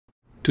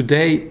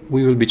Today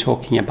we will be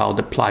talking about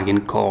the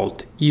plugin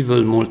called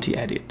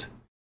evil-multiedit,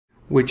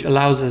 which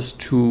allows us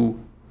to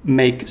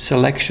make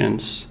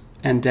selections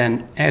and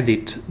then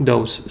edit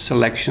those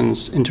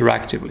selections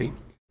interactively.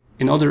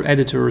 In other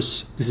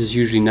editors, this is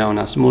usually known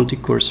as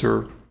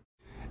multicursor,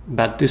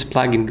 but this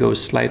plugin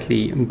goes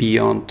slightly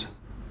beyond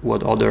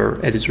what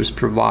other editors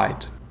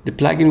provide. The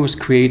plugin was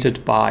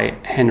created by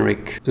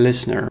Henrik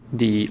Lisner,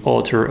 the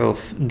author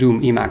of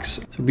Doom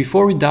Emacs. So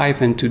before we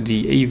dive into the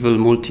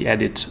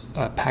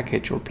evil-multiedit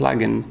package or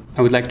plugin,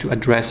 I would like to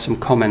address some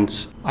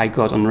comments I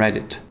got on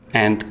Reddit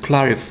and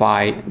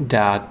clarify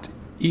that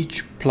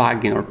each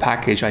plugin or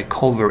package I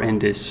cover in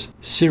this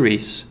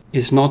series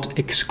is not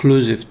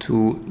exclusive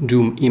to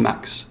Doom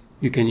Emacs.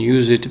 You can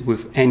use it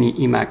with any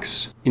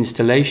Emacs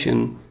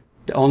installation.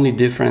 The only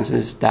difference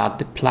is that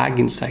the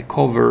plugins I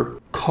cover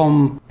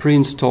come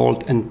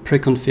pre-installed and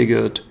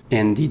pre-configured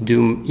in the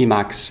Doom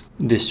Emacs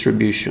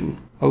distribution.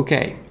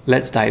 Okay,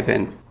 let's dive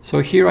in. So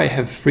here I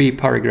have 3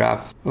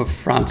 paragraphs of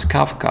Franz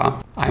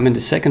Kafka. I'm in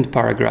the second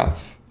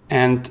paragraph,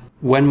 and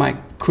when my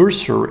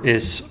cursor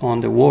is on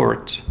the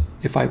word,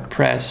 if I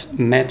press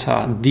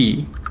meta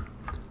D,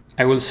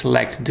 I will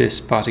select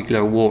this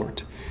particular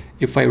word.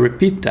 If I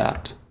repeat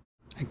that,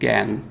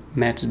 again,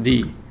 meta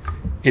D,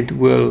 it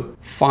will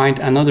find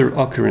another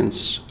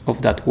occurrence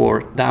of that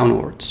word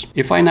downwards.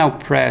 If I now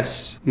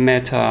press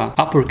meta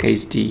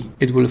uppercase D,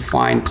 it will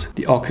find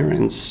the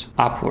occurrence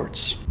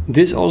upwards.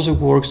 This also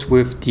works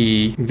with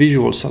the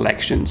visual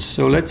selections.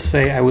 So let's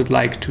say I would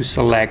like to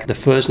select the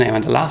first name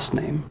and the last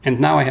name. And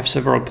now I have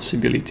several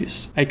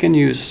possibilities. I can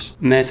use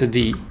meta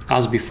D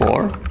as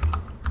before,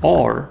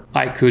 or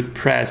I could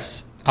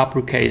press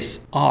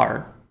uppercase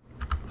R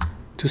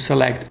to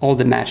select all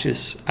the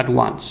matches at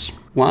once.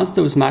 Once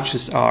those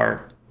matches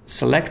are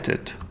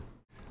selected,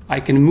 I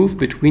can move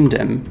between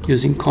them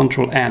using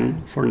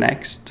Ctrl-N for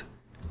next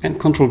and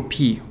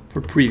Ctrl-P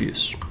for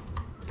previous.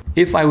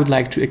 If I would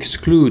like to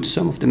exclude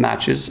some of the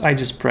matches, I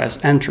just press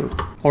Enter,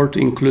 or to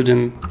include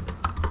them,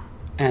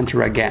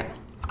 Enter again.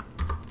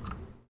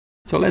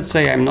 So let's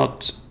say I'm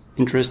not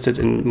interested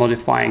in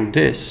modifying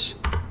this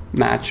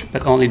match,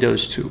 but only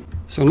those 2.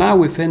 So now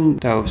within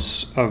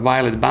those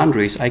valid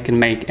boundaries, I can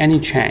make any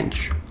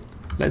change.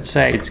 Let's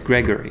say it's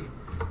Gregory,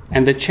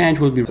 and the change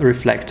will be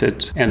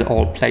reflected in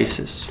all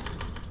places.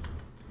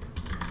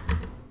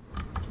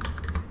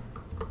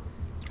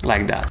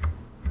 Like that.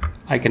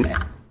 I can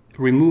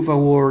remove a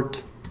word,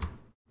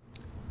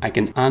 I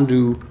can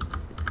undo,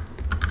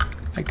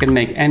 I can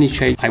make any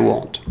change I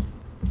want.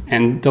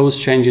 And those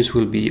changes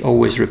will be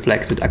always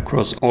reflected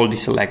across all the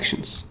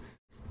selections.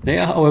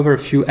 There are, however, a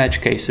few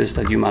edge cases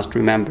that you must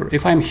remember.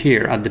 If I'm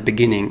here at the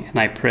beginning and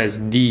I press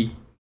D,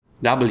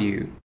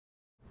 W,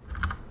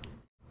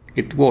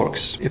 it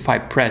works. If I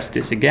press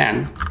this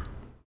again,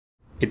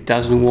 it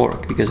doesn't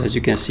work, because as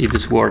you can see,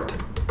 this word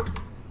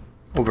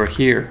over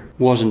here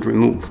wasn't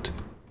removed.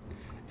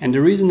 And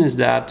the reason is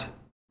that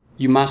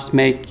you must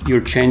make your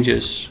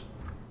changes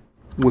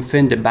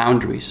within the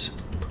boundaries,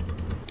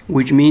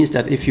 which means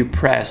that if you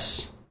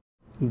press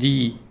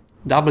D,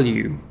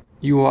 W,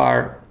 you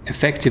are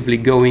effectively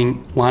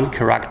going 1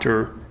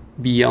 character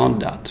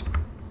beyond that.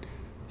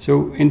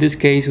 So in this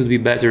case, it would be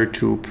better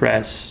to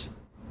press,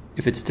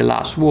 if it's the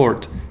last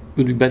word, it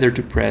would be better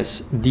to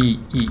press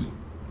DE.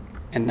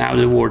 And now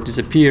the word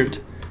disappeared,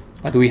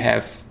 but we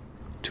have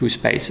 2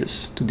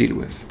 spaces to deal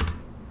with.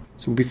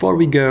 So before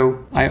we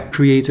go, I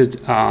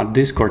created a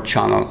Discord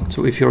channel.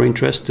 So if you're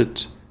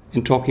interested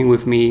in talking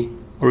with me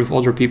or with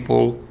other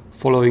people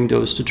following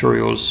those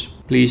tutorials,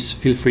 please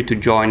feel free to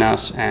join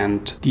us,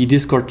 and the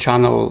Discord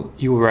channel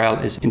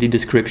URL is in the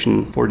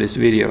description for this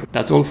video.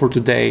 That's all for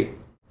today.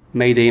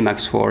 May the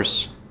Emacs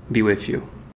Force be with you.